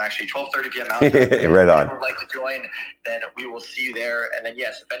 Mountain time, actually, 12:30 p.m. Mountain time. Right on. If anyone would like to join, then we will see you there. And then,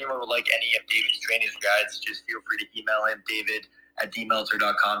 yes, if anyone would like any of David's trainings or guides, just feel free to email him,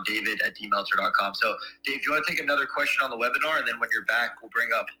 david@dmeltzer.com, david@dmeltzer.com. So, Dave, do you want to take another question on the webinar? And then when you're back, we'll bring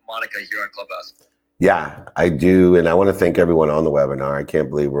up Monica here on Clubhouse. Yeah, I do. And I want to thank everyone on the webinar. I can't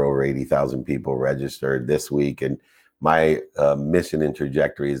believe we're over 80,000 people registered this week. And my mission and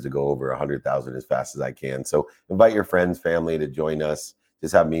trajectory is to go over 100,000 as fast as I can. So invite your friends, family to join us.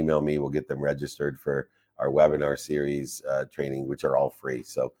 Just have them email me. We'll get them registered for our webinar series training, which are all free.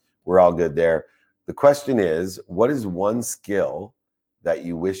 So we're all good there. The question is, what is one skill that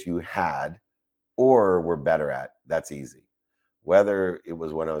you wish you had or were better at? That's easy. Whether it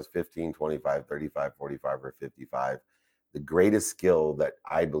was when I was 15, 25, 35, 45, or 55, the greatest skill that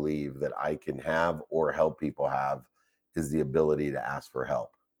I believe that I can have or help people have is the ability to ask for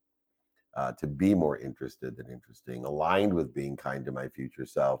help, to be more interested than interesting, aligned with being kind to my future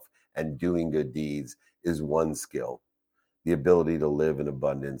self and doing good deeds is one skill. the ability to live in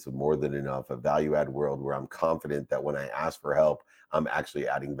abundance of more than enough, a value add world where I'm confident that when I ask for help, I'm actually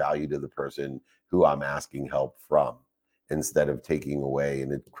adding value to the person who I'm asking help from, instead of taking away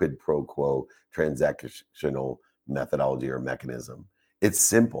in a quid pro quo transactional methodology or mechanism. It's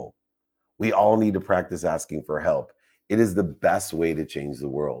simple. We all need to practice asking for help. It is the best way to change the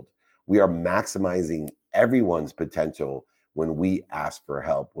world. We are maximizing everyone's potential when we ask for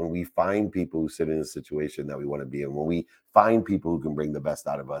help, when we find people who sit in a situation that we want to be in, when we find people who can bring the best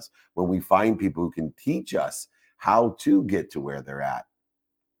out of us, when we find people who can teach us how to get to where they're at.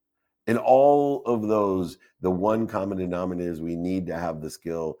 In all of those, the one common denominator is we need to have the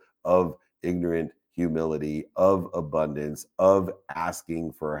skill of ignorant humility, of abundance, of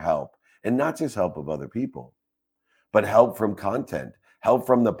asking for help, and not just help of other people, but help from content, help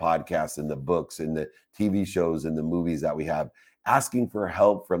from the podcasts and the books and the TV shows and the movies that we have, asking for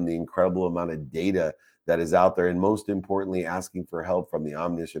help from the incredible amount of data that is out there. And most importantly, asking for help from the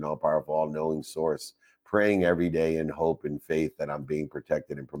omniscient, all-powerful, all-knowing source, praying every day in hope and faith that I'm being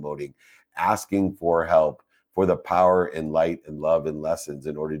protected and promoting, asking for help for the power and light and love and lessons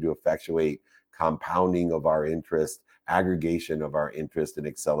in order to effectuate compounding of our interest, aggregation of our interest, and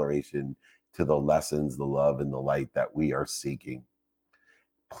acceleration to the lessons, the love, and the light that we are seeking.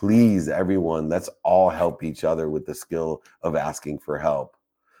 Please, everyone, let's all help each other with the skill of asking for help.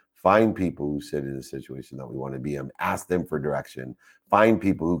 Find people who sit in a situation that we want to be in. Ask them for direction. Find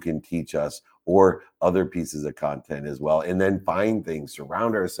people who can teach us or other pieces of content as well. And then find things,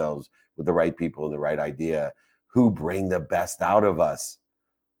 surround ourselves with the right people and the right idea who bring the best out of us.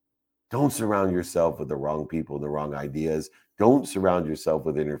 Don't surround yourself with the wrong people and the wrong ideas. Don't surround yourself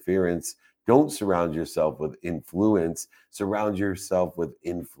with interference. Don't surround yourself with influence. Surround yourself with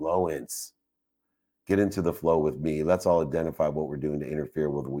influence. Get into the flow with me. Let's all identify what we're doing to interfere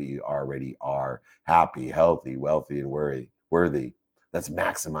with what we already are. Happy, healthy, wealthy, and worthy. Let's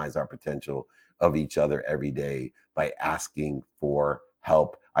maximize our potential of each other every day by asking for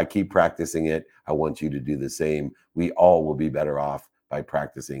help. I keep practicing it. I want you to do the same. We all will be better off by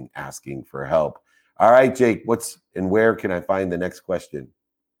practicing asking for help. All right, Jake, where can I find the next question?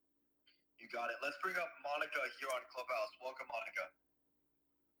 You got it. Let's bring up Monica here on Clubhouse. Welcome, Monica.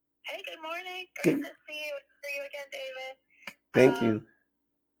 Hey, good morning. Great to see you again, David. Thank you.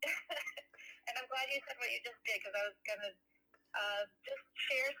 And I'm glad you said what you just did, because I was going to just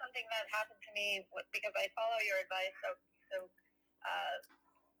share something that happened to me because I follow your advice so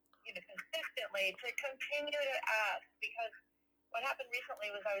consistently to continue to ask, because what happened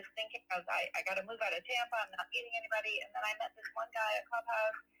recently was I was thinking, I got to move out of Tampa. I'm not meeting anybody. And then I met this one guy at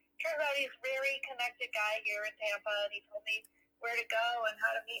Clubhouse. Turns out he's a very connected guy here in Tampa. And he told me where to go and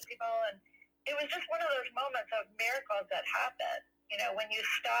how to meet people. And it was just one of those moments of miracles that happen. You know, when you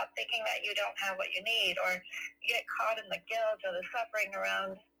stop thinking that you don't have what you need, or you get caught in the guilt or the suffering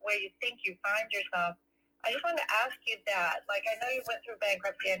around where you think you find yourself. I just wanted to ask you that. Like, I know you went through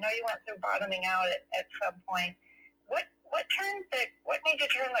bankruptcy. I know you went through bottoming out at some point. What made you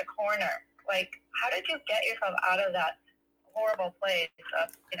turn the corner? Like, how did you get yourself out of that horrible place of,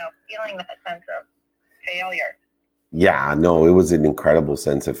 feeling that sense of failure? Yeah, no, it was an incredible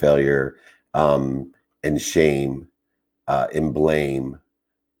sense of failure, and shame, and blame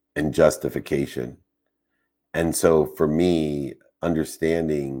and justification. And so for me,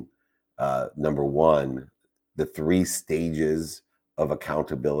 understanding, number one, the 3 stages of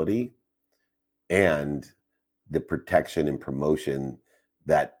accountability and the protection and promotion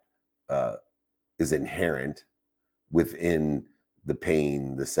that is inherent within the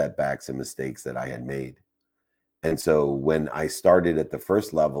pain, the setbacks, and mistakes that I had made. And so when I started at the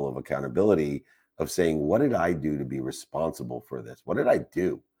first level of accountability of saying, what did I do to be responsible for this? What did I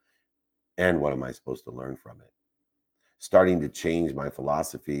do? And what am I supposed to learn from it? Starting to change my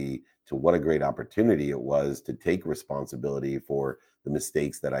philosophy to what a great opportunity it was to take responsibility for the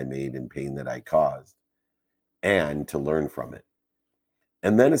mistakes that I made and pain that I caused, and to learn from it.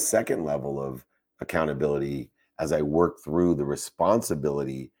 And then a second level of accountability as I work through the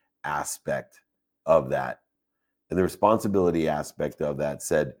responsibility aspect of that. And the responsibility aspect of that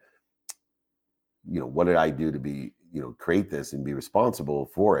said, what did I do to be, create this and be responsible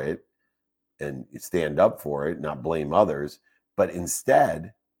for it and stand up for it, not blame others, but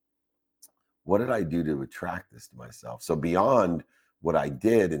instead, what did I do to attract this to myself? So beyond what I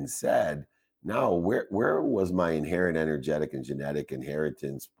did and said, now where was my inherent energetic and genetic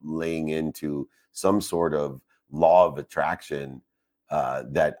inheritance laying into some sort of law of attraction,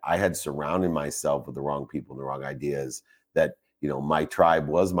 that I had surrounded myself with the wrong people and the wrong ideas, that my tribe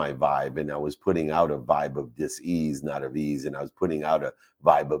was my vibe, and I was putting out a vibe of dis-ease, not of ease, and I was putting out a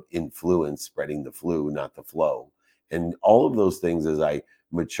vibe of influence, spreading the flu, not the flow. And all of those things, as I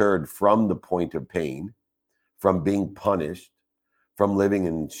matured from the point of pain, from being punished, from living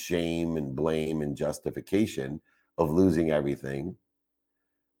in shame and blame and justification of losing everything,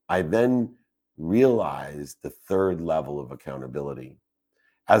 I then realized the third level of accountability.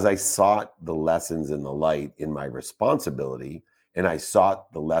 As I sought the lessons in the light in my responsibility, and I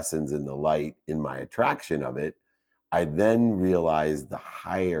sought the lessons in the light in my attraction of it, I then realized the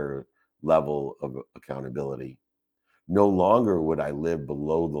higher level of accountability. No longer would I live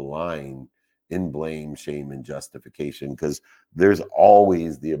below the line in blame, shame, and justification, because there's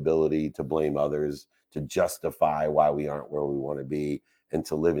always the ability to blame others, to justify why we aren't where we want to be, and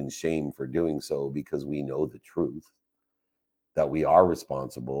to live in shame for doing so, because we know the truth that we are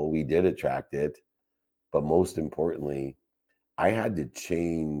responsible, we did attract it. But most importantly, I had to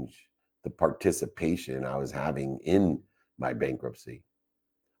change the participation I was having in my bankruptcy.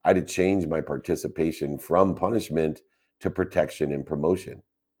 I had to change my participation from punishment to protection and promotion.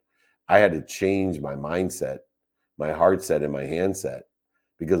 I had to change my mindset, my heart set, and my handset,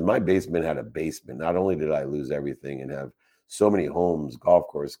 because my basement had a basement. Not only did I lose everything and have so many homes, golf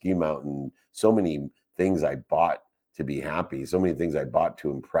course, ski mountain, so many things I bought to be happy, so many things I bought to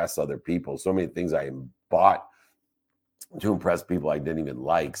impress other people, so many things I bought to impress people I didn't even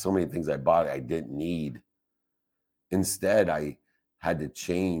like, so many things I bought I didn't need. Instead, I had to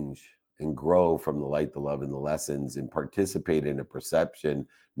change and grow from the light, the love, and the lessons, and participate in a perception,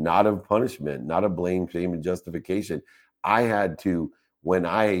 not of punishment, not of blame, shame, and justification. I had to, when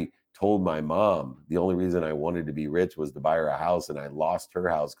I told my mom the only reason I wanted to be rich was to buy her a house, and I lost her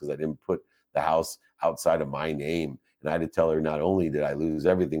house because I didn't put the house outside of my name. And I had to tell her not only did I lose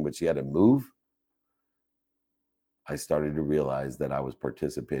everything, but she had to move. I started to realize that I was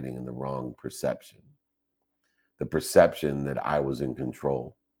participating in the wrong perception, the perception that I was in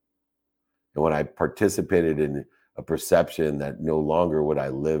control. And when I participated in a perception that no longer would I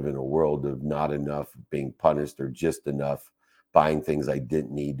live in a world of not enough, being punished, or just enough, buying things I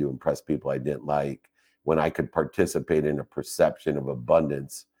didn't need to impress people I didn't like, when I could participate in a perception of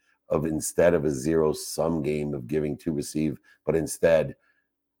abundance, of instead of a zero-sum game of giving to receive, but instead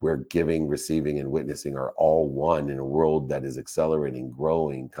where giving, receiving, and witnessing are all one in a world that is accelerating,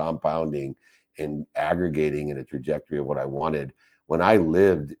 growing, compounding, and aggregating in a trajectory of what I wanted. When I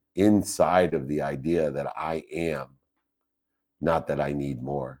lived inside of the idea that I am, not that I need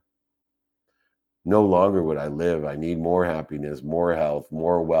more. No longer would I live, I need more happiness, more health,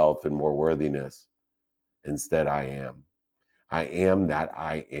 more wealth, and more worthiness. Instead, I am. I am that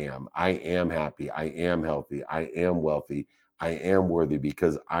I am. I am happy. I am healthy. I am wealthy. I am worthy,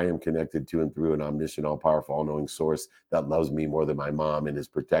 because I am connected to and through an omniscient, all-powerful, all-knowing source that loves me more than my mom and is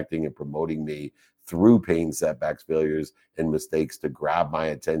protecting and promoting me through pain, setbacks, failures, and mistakes to grab my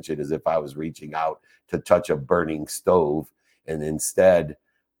attention as if I was reaching out to touch a burning stove. And instead,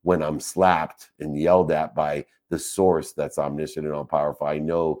 when I'm slapped and yelled at by the source that's omniscient and all-powerful, I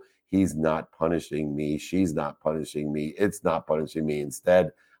know he's not punishing me. She's not punishing me. It's not punishing me.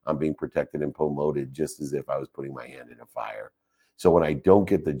 Instead, I'm being protected and promoted, just as if I was putting my hand in a fire. So when I don't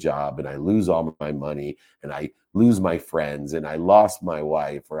get the job and I lose all my money and I lose my friends and I lost my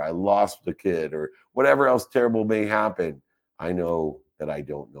wife or I lost the kid or whatever else terrible may happen, I know that I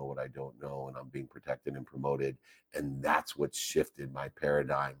don't know what I don't know, and I'm being protected and promoted. And that's what shifted my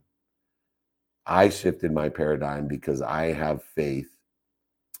paradigm. I shifted my paradigm because I have faith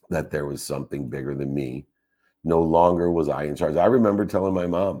that there was something bigger than me. No longer was I in charge. I remember telling my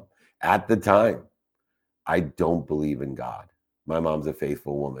mom at the time, I don't believe in God. My mom's a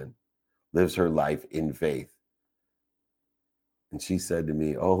faithful woman, lives her life in faith. And she said to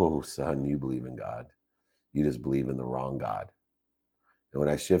me, "Oh, son, you believe in God. You just believe in the wrong God." And when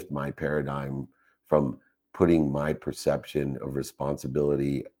I shift my paradigm from putting my perception of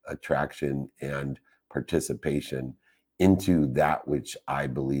responsibility, attraction, and participation into that which I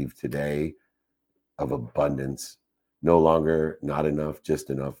believe today of abundance, no longer not enough,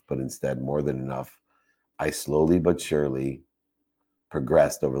 just enough, but instead more than enough, I slowly but surely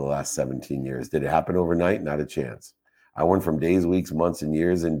progressed over the last 17 years. Did it happen overnight? Not a chance. I went from days, weeks, months, and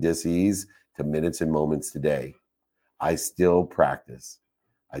years in dis-ease to minutes and moments today. I still practice.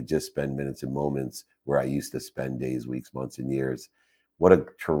 I just spend minutes and moments where I used to spend days, weeks, months, and years. What a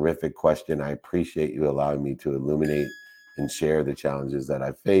terrific question. I appreciate you allowing me to illuminate and share the challenges that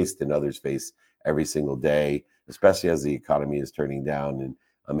I've faced and others face every single day, especially as the economy is turning down. And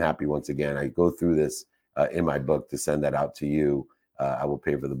I'm happy once again. I go through this in my book to send that out to you. I will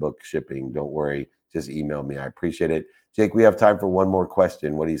pay for the book shipping. Don't worry. Just email me. I appreciate it. Jake, we have time for one more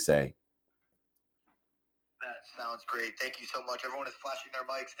question. What do you say? That That sounds great. Thank you so much. Everyone is flashing their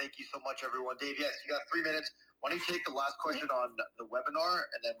mics. Thank you so much, everyone. Dave, yes, you got 3 minutes. Why don't you take the last question on the webinar,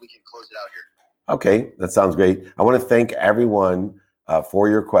 and then we can close it out here. Okay, that sounds great. I want to thank everyone for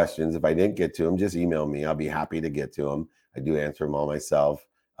your questions. If I didn't get to them, just email me. I'll be happy to get to them. I do answer them all myself.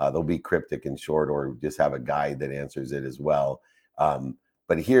 They'll be cryptic and short, or just have a guide that answers it as well.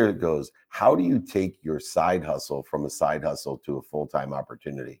 But here it goes. How do you take your side hustle from a side hustle to a full-time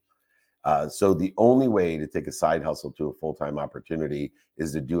opportunity? So the only way to take a side hustle to a full-time opportunity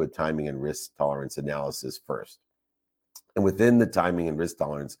is to do a timing and risk tolerance analysis first. And within the timing and risk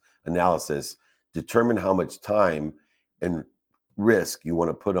tolerance analysis, determine how much time and risk you want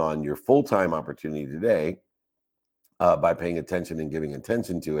to put on your full-time opportunity today by paying attention and giving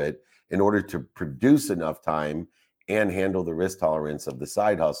attention to it in order to produce enough time and handle the risk tolerance of the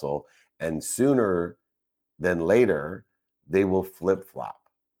side hustle. And sooner than later, they will flip-flop.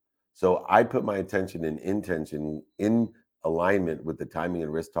 So I put my attention and intention in alignment with the timing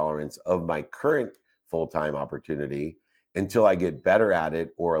and risk tolerance of my current full-time opportunity until I get better at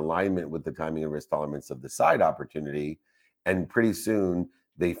it, or alignment with the timing and risk tolerance of the side opportunity. And pretty soon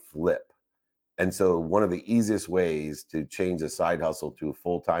they flip. And so one of the easiest ways to change a side hustle to a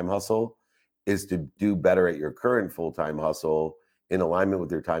full-time hustle is to do better at your current full-time hustle in alignment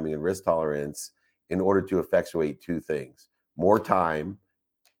with your timing and risk tolerance, in order to effectuate two things: more time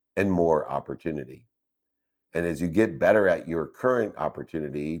and more opportunity. And as you get better at your current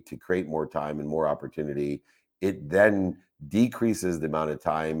opportunity to create more time and more opportunity, it then decreases the amount of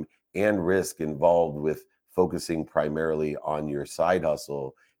time and risk involved with focusing primarily on your side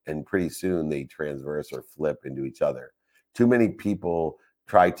hustle. And pretty soon they transverse or flip into each other. Too many people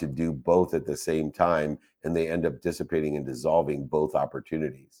try to do both at the same time, and they end up dissipating and dissolving both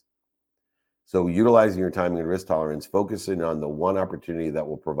opportunities. So utilizing your timing and risk tolerance, focusing on the one opportunity that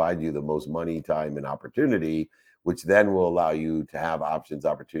will provide you the most money, time, and opportunity, which then will allow you to have options,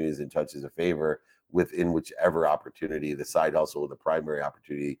 opportunities, and touches of favor within whichever opportunity, the side hustle or the primary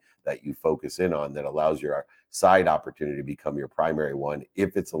opportunity that you focus in on, that allows your side opportunity to become your primary one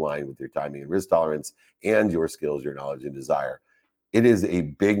if it's aligned with your timing and risk tolerance and your skills, your knowledge, and desire. It is a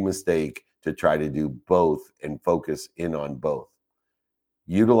big mistake to try to do both and focus in on both.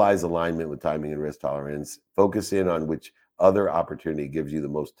 Utilize alignment with timing and risk tolerance. Focus in on which other opportunity gives you the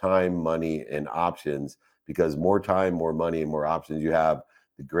most time, money, and options, because more time, more money, and more options you have,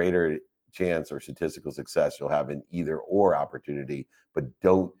 the greater chance or statistical success you'll have in either or opportunity. But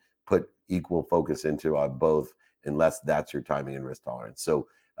don't put equal focus into both unless that's your timing and risk tolerance. So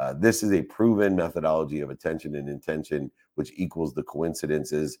this is a proven methodology of attention and intention, which equals the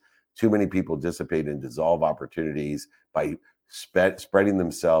coincidences. Too many people dissipate and dissolve opportunities by spreading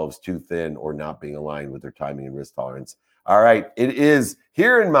themselves too thin or not being aligned with their timing and risk tolerance. All right, it is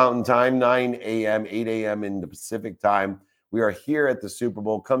here in Mountain Time, 9 a.m., 8 a.m. in the Pacific Time. We are here at the Super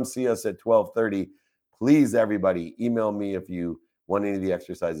Bowl. Come see us at 12:30. Please, everybody, email me if you want any of the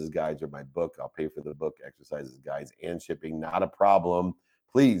exercises guides or my book. I'll pay for the book, exercises guides, and shipping. Not a problem.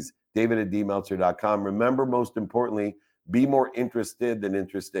 Please, david@dmeltzer.com. Remember, most importantly, be more interested than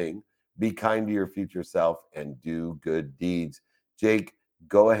interesting. Be kind to your future self and do good deeds. Jake,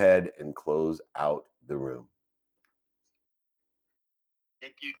 go ahead and close out the room.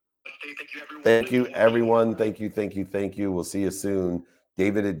 Thank you. Thank you, everyone. Thank you, everyone. Thank you. We'll see you soon.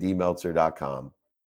 david@dmeltzer.com.